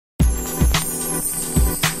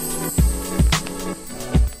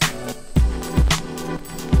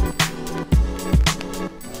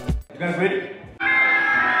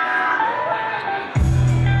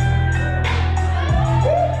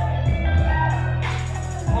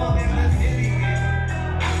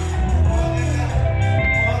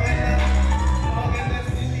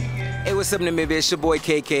What's up, Namibia? It's your boy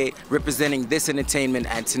KK representing This Entertainment,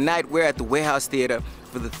 and tonight we're at the Warehouse Theater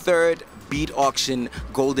for the 3rd Beat Auction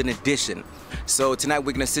Golden Edition. So tonight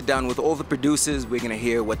we're gonna sit down with all the producers. We're gonna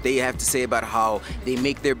hear what they have to say about how they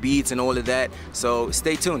make their beats and all of that. So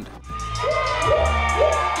stay tuned.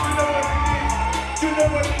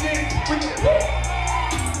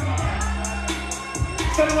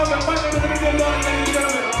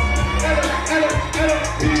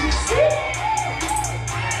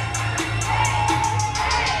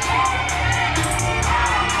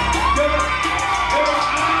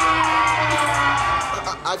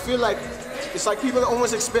 I feel like it's like people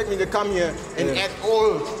almost expect me to come here and act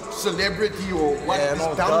all celebrity or what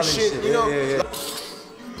this dumb shit, you know?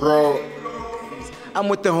 Bro, I'm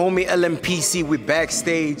with the homie LMPC. We're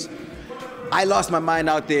backstage. I lost my mind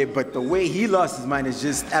out there, but the way he lost his mind is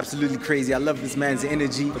just absolutely crazy. I love this man's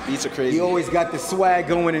energy. The beats are crazy. He always got the swag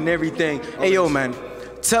going and everything. Hey, yo, man,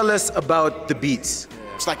 tell us about the beats.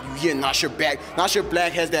 It's like you hear Nasher Black. Nasher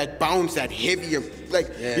Black has that bounce, that heavy, like,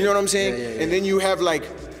 you know what I'm saying? And then you have like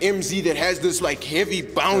MZ that has this like heavy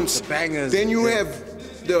bounce. The bangers. Then you have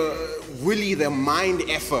the Willie, the mind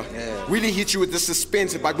effer. Really hits you with the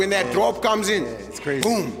suspense. But when that drop comes in, it's crazy.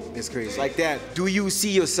 Boom. It's crazy. It's like that. Do you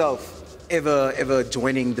see yourself ever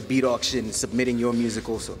joining the beat auction, submitting your music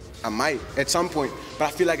also? I might at some point, but I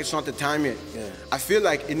feel like it's not the time yet. I feel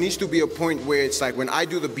like it needs to be a point where it's like when I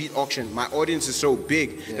do the beat auction, my audience is so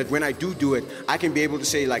big that when I do it, I can be able to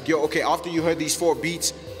say like, yo, okay, after you heard these 4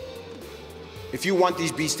 beats, if you want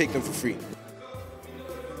these beats, take them for free.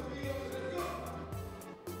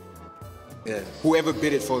 Whoever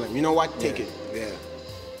bid it for them, you know what? Take it.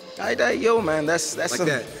 Yo, man, that's like some,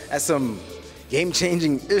 that. That's some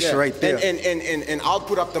game-changing ish right there. And I'll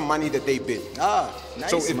put up the money that they bid. Nice,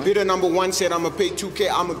 so if man. bidder number 1 said I'm gonna pay 2K,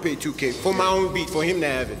 I'm gonna pay 2K for my own beat, for him to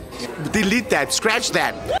have it. Delete that, scratch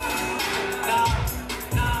that.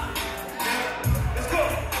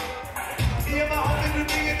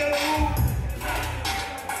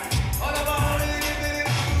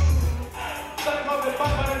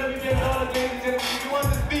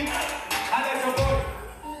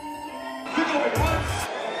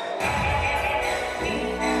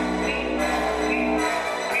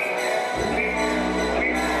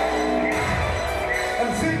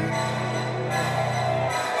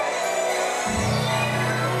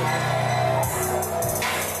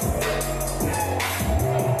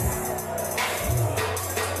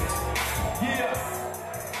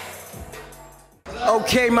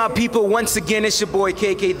 Okay, my people, once again, it's your boy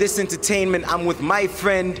KK, This Entertainment. I'm with my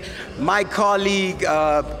friend, my colleague,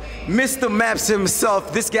 Mr. Maps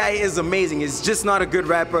himself. This guy is amazing. He's just not a good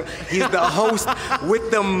rapper. He's the host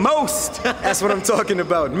with the most. That's what I'm talking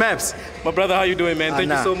about. Maps. My brother, how you doing, man? Thank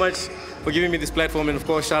you so much for giving me this platform, and of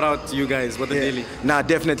course, shout out to you guys. What the daily. Nah,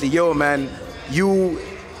 definitely. Yo, man,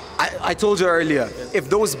 I told you earlier, if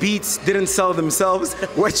those beats didn't sell themselves,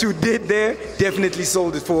 what you did there definitely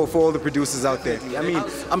sold it for all the producers out there. I mean,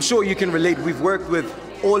 I'm sure you can relate. We've worked with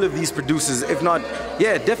all of these producers, if not,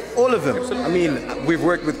 all of them. Absolutely. I mean, we've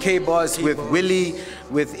worked with K-Boss, with Willie,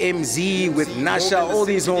 with MZ, with Nasha, all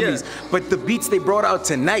these homies. But the beats they brought out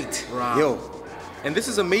tonight, yo. And this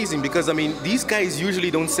is amazing because, I mean, these guys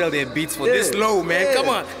usually don't sell their beats for this low, man. Come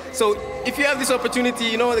on. So if you have this opportunity,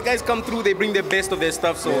 you know, the guys come through, they bring their best of their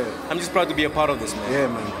stuff. So I'm just proud to be a part of this, man. Yeah,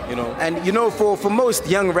 man. You know. And, you know, for most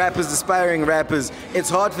young rappers, aspiring rappers, it's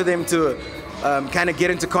hard for them to kind of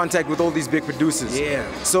get into contact with all these big producers.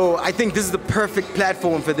 So I think this is the perfect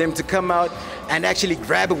platform for them to come out and actually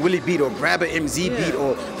grab a Willie beat or grab a MZ beat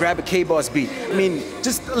or grab a K-Boss beat. I mean,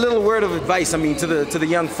 just a little word of advice, I mean, to the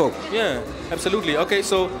young folk. Yeah, absolutely. Okay,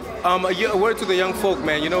 so a word to the young folk,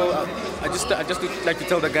 man. You know, I just like to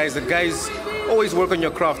tell the guys always work on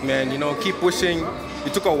your craft, man. You know, keep pushing.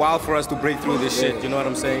 It took a while for us to break through this shit. You know what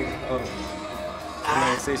I'm saying?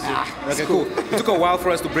 Okay, cool. It took a while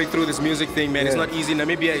for us to break through this music thing, man. It's not easy.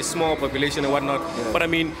 Namibia is small population and whatnot. But I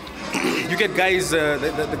mean, you get guys,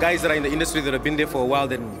 the guys that are in the industry that have been there for a while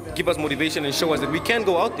that give us motivation and show us that we can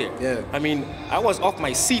go out there. I mean, I was off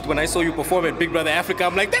my seat when I saw you perform at Big Brother Africa.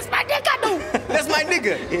 I'm like, that's my nigga, no! That's my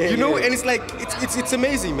nigga! You know, and it's like, it's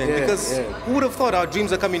amazing, man, because who would have thought our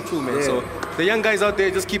dreams are coming true, man? So the young guys out there,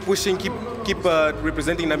 just keep pushing, keep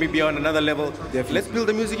representing Namibia on another level. Let's build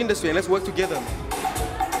the music industry and let's work together.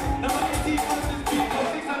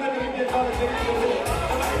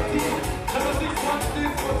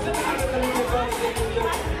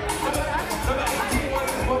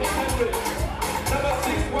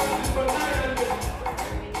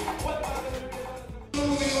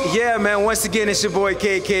 Yeah, man, once again, it's your boy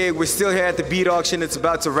KK. We're still here at the beat auction. It's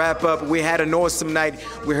about to wrap up. We had an awesome night.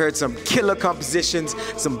 We heard some killer compositions,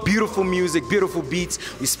 some beautiful music, beautiful beats.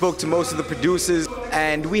 We spoke to most of the producers,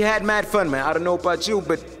 and we had mad fun, man. I don't know about you,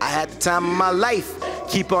 but I had the time of my life.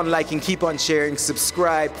 Keep on liking, keep on sharing,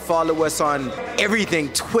 subscribe, follow us on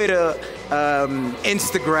everything, Twitter,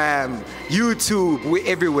 Instagram, YouTube. We're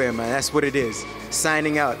everywhere, man. That's what it is.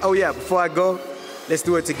 Signing out. Oh yeah, before I go, let's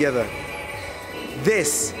do it together.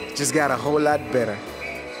 This just got a whole lot better.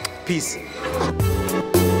 Peace.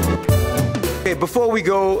 Okay, before we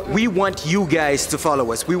go, we want you guys to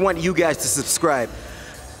follow us. We want you guys to subscribe.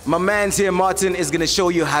 My man's here, Martin, is gonna show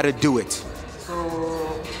you how to do it.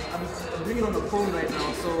 So, I'm doing it on the phone right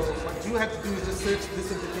now, so what you have to do is just search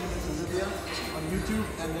This Entertainment Namibia on YouTube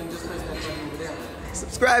and then just press that button over there.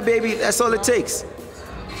 Subscribe, baby, that's all it takes.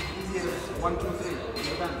 Easy as 1, 2, 3,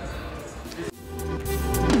 you're done.